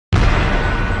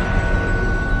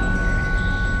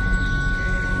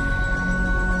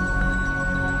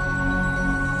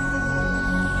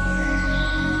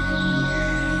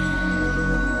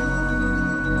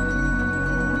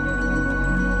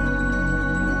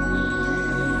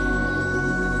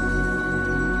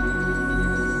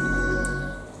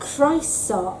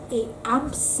Croeso I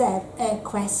amser y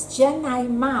cwestiynau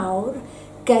mawr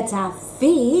gyda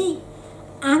fi,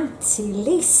 Aunty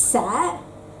Lisa.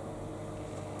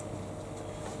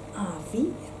 A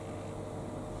fi?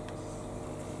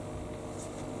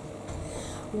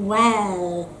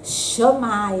 Wel,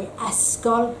 siwmai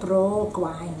Ysgol Bro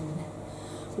Gwaun.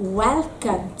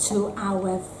 Welcome to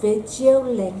our video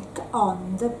link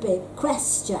on the big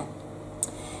question.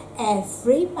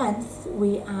 Every month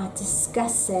we are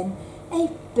discussing a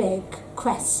big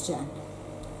question.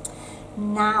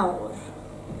 Nawr,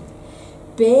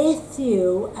 beth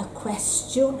yw y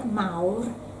cwestiwn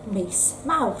mawr mis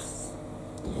Mawrth?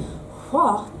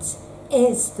 What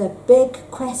is the big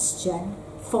question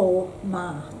for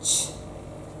March?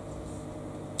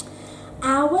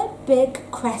 Our big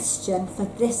question for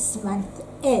this month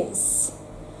is,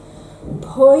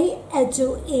 pwy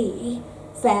ydw I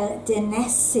fel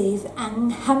dinesydd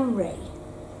yng Nghymru?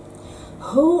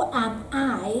 Who am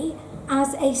I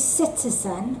as a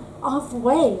citizen of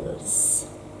Wales?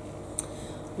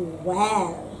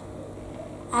 Well,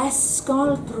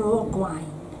 Ysgol Bro Gwaun.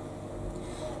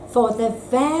 For the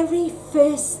very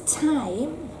first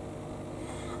time,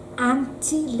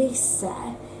 Aunty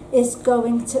Lisa is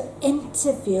going to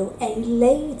interview a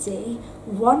lady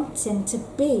wanting to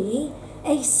be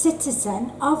a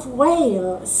citizen of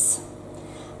Wales.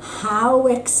 How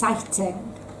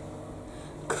exciting!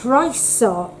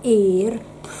 Croeso i'r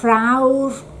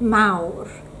prawr mawr,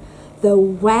 the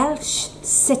Welsh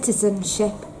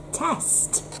citizenship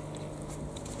test.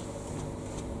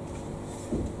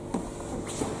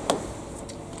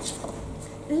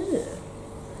 Ew.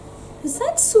 Is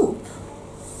that soup?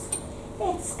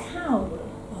 It's cawl.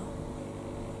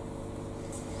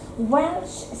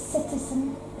 Welsh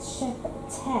citizenship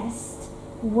test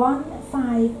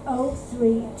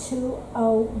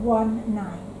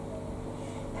 15032019.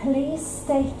 Please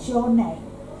state your name.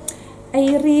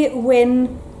 Eiri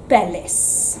Wyn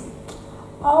Bellis.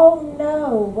 Oh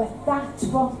no, that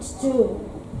won't do.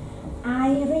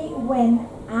 Eiri Wyn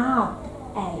Ab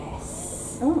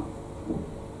Ellis. Oh.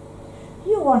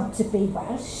 You want to be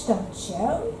Welsh, don't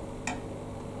you?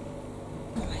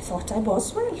 Well, I thought I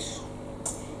was Welsh.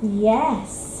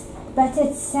 Yes, but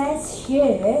it says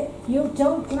here you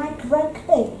don't like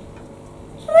rugby.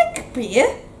 Rugby?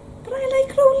 But I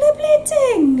like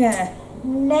rollerblading.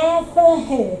 Never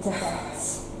heard of it.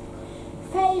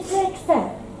 Favourite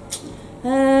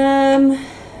film?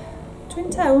 Twin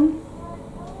Town.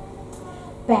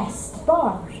 Best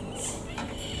Bond?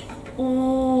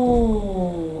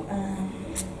 Oh,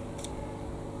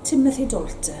 Timothy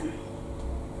Dalton.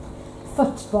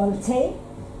 Football team?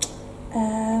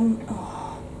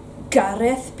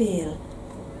 Gareth Bale,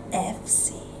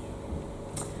 FC.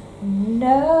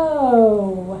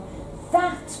 No,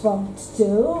 that won't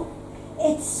do.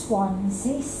 It's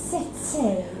Swansea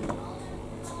City.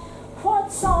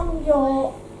 What's on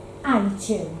your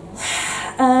iTunes?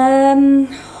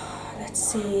 Let's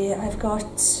see, I've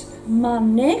got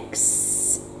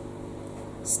Mannix,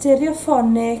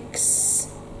 Stereophonics,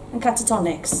 and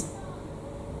Catatonics.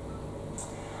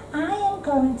 I am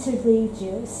going to read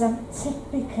you some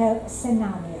typical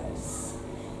scenarios.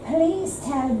 Please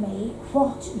tell me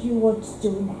what you would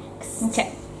do next.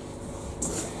 Okay.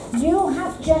 You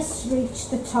have just reached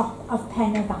the top of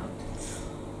Pen y Fan.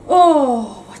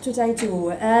 Oh, what would I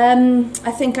do?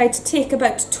 I think I'd take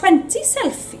about 20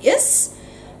 selfies,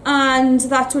 and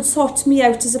that would sort me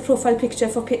out as a profile picture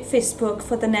for Facebook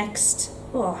for the next,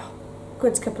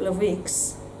 good couple of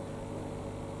weeks.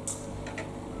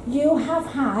 You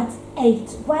have had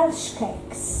 8 Welsh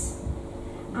cakes.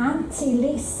 Aunty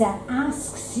Lisa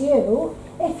asks you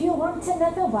if you want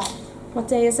another one. What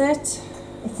day is it?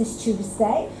 It is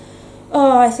Tuesday.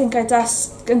 Oh, I think I'd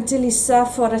ask Aunty Lisa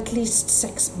for at least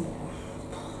 6 more.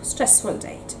 Stressful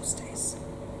day, Tuesdays.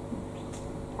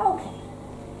 Okay.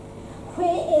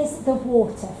 Where is the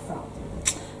water from?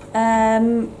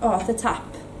 The tap.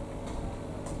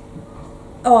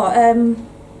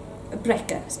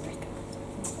 Breaker.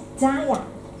 Diane.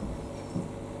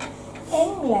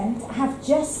 England have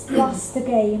just lost the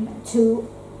game to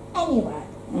anyone.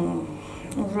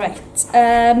 Right.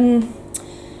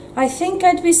 I think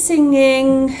I'd be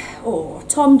singing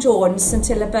Tom Jones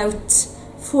until about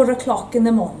 4 o'clock in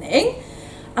the morning,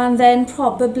 and then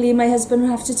probably my husband would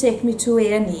have to take me to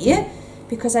A&E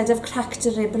because I'd have cracked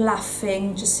a rib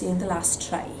laughing just seeing the last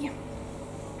try.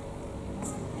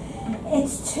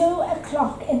 It's 2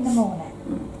 o'clock in the morning.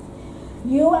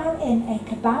 You are in a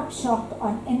kebab shop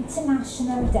on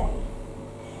International Day.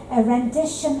 A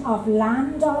rendition of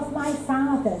Land of My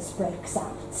Fathers breaks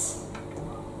out.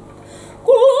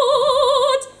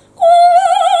 Good, good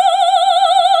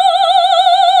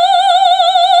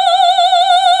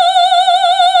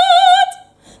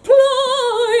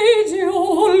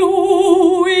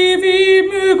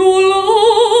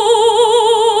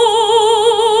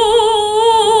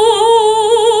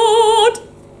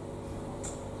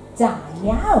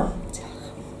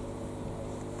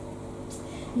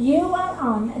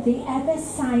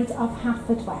side of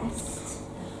Haverfordwest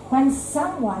when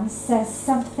someone says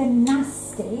something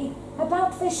nasty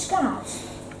about Fishguard?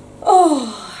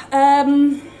 Oh,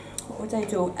 what would I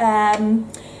do?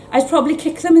 I'd probably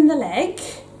kick them in the leg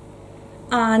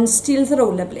and steal the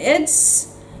rollerblades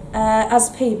as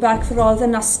payback for all the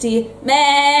nasty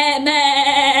meh,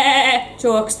 meh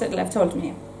jokes that they've told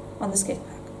me on the skate park.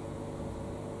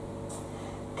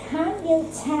 Can you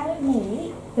tell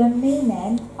me the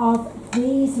meaning of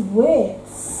these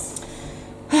words?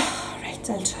 Right,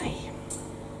 I'll try.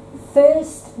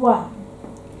 First one.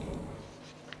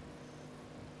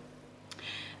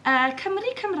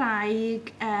 Cymru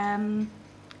Cymraeg,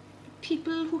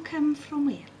 people who come from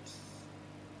Wales.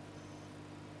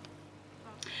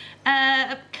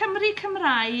 Cymru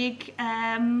Cymraeg,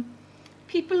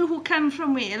 people who come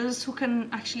from Wales who can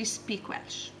actually speak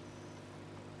Welsh.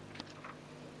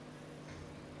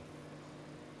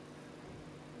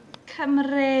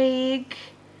 Cymraeg,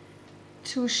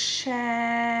 to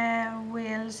share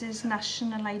Wales's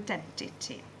national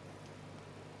identity.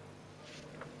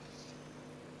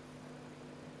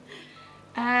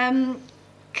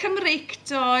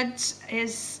 Cymreictod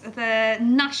is the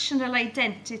national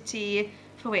identity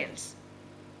for Wales.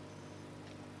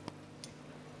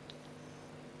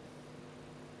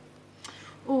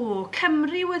 Oh,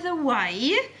 Cymru with a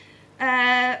Y,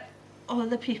 all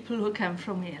the people who come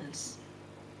from Wales.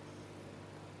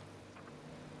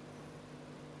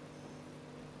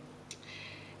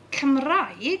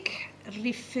 Cymraeg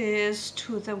refers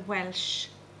to the Welsh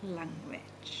language.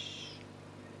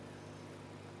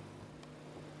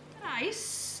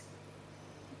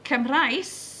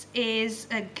 Cymraes is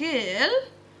a girl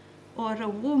or a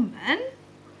woman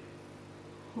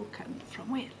who comes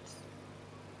from Wales.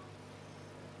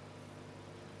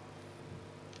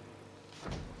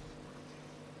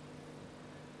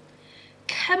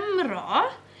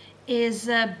 Cymro is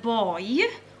a boy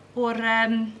or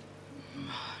who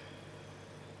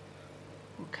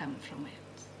come from Wales.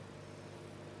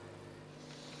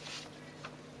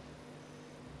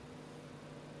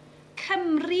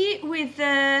 Cymru with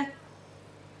a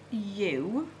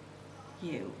U,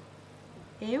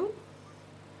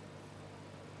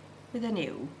 with an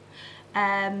U,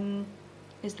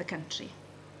 is the country.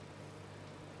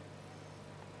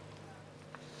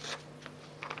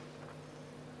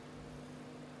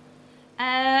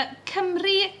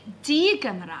 Cymru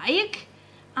di-Gymraeg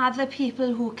are the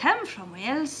people who come from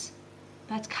Wales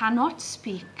but cannot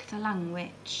speak the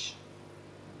language.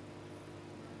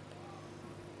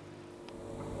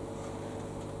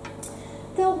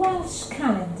 The Welsh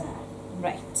calendar.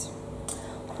 Right.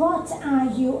 What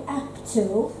are you up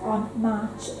to on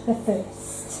March the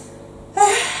 1st?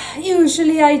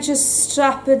 Usually I just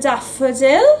strap a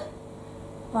daffodil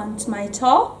onto my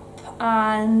top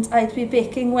and I'd be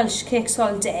baking Welsh cakes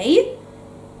all day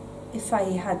if I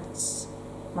had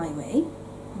my way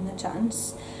and the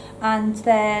chance. And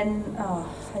then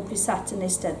I'd be sat in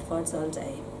Eisteddfods all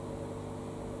day.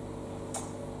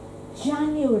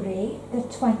 January the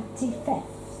 25th.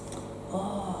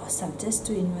 Oh, Santa's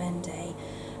doing one day.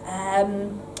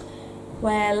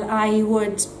 Well, I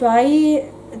would buy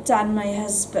Dan, my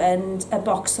husband, a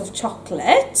box of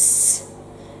chocolates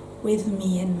with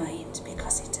me in mind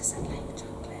because he doesn't like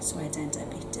chocolate, so I'd end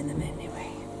up eating them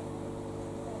anyway.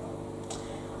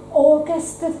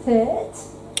 August the 3rd.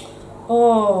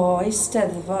 Oh,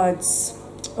 Eisteddfods.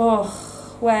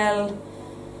 Oh, well,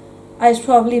 I'd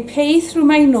probably pay through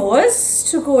my nose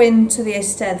to go into the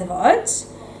Eisteddfod.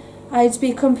 I'd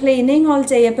be complaining all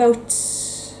day about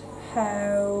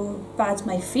how bad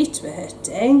my feet were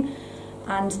hurting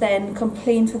and then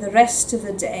complain for the rest of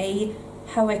the day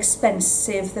how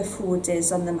expensive the food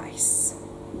is on the maes.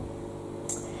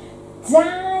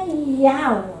 Da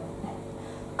iawn!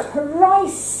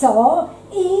 Croeso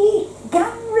I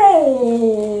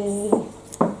Nghymru!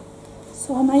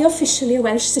 So am I officially a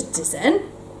Welsh citizen?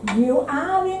 You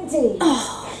are indeed.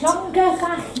 Oh,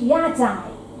 Llongyfarchiadau.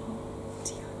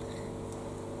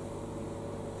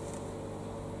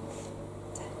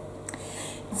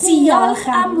 Diolch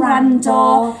am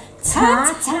wrando.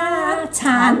 Ta ta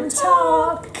tan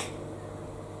toc.